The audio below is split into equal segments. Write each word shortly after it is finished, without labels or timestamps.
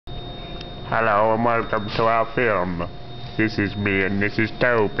Hello and welcome to our film. This is me and this is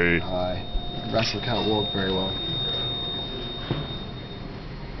Toby. Hi. Russell can't walk very well.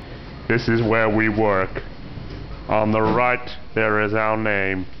 This is where we work. On the right there is our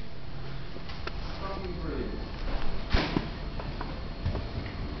name.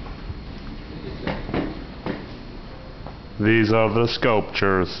 These are the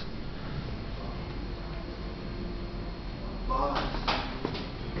sculptures.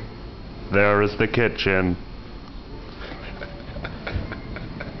 There is the kitchen.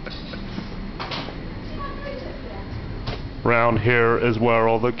 Round here is where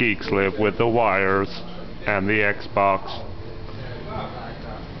all the geeks live with the wires and the Xbox.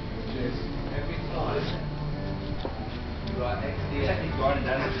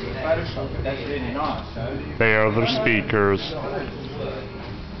 They are the speakers.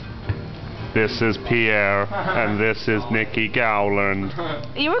 This is Pierre and this is Nikki Gowland. Are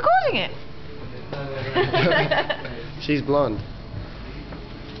you recording it? She's blonde.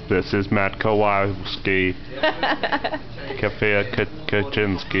 This is Matt Kowalski. Kafir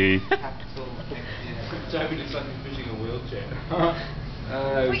Kaczynski. Toby looks like he's pushing a wheelchair.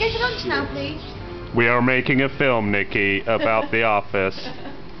 Can we go to lunch now, please? We are making a film, Nikki, about the office.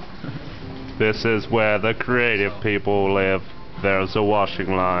 This is where the creative people live. There's a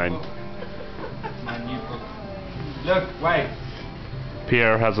washing line. Look, wait.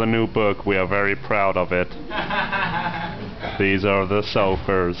 Pierre has a new book. We are very proud of it. These are the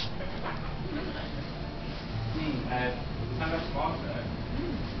sofas.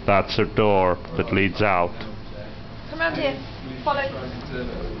 That's a door that leads out. Come round here. Follow.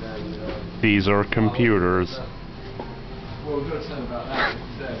 These are computers.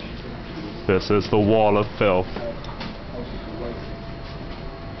 This is the wall of filth.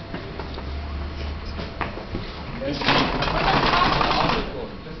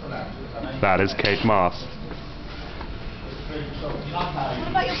 That is Kate Moss. What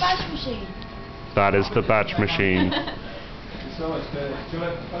about your badge machine? That is the batch machine.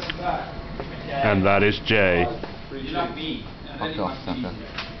 And that is Jay. Fuck off, Tucker.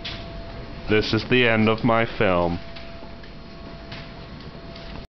 This is the end of my film.